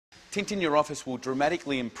Tint in your office will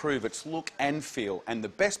dramatically improve its look and feel, and the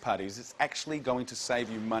best part is it's actually going to save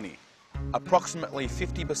you money. Approximately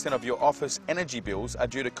 50% of your office energy bills are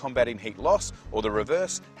due to combating heat loss, or the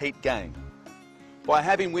reverse, heat gain. By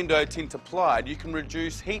having window tint applied, you can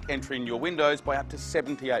reduce heat entering your windows by up to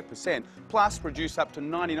 78%, plus reduce up to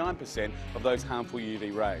 99% of those harmful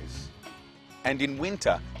UV rays. And in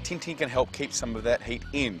winter, tinting can help keep some of that heat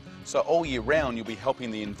in. So all year round you'll be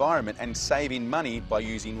helping the environment and saving money by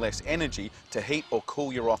using less energy to heat or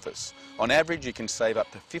cool your office. On average, you can save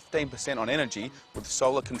up to 15% on energy with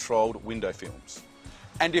solar controlled window films.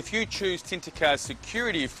 And if you choose Tinticar's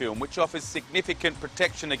security film, which offers significant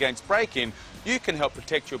protection against break-in, you can help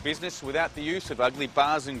protect your business without the use of ugly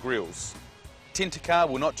bars and grills. Tinticar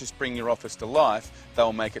will not just bring your office to life,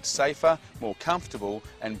 they'll make it safer, more comfortable,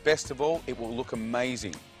 and best of all, it will look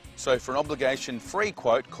amazing. So for an obligation-free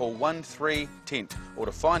quote, call 13Tint, or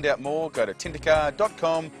to find out more, go to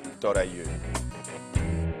tinticar.com.au.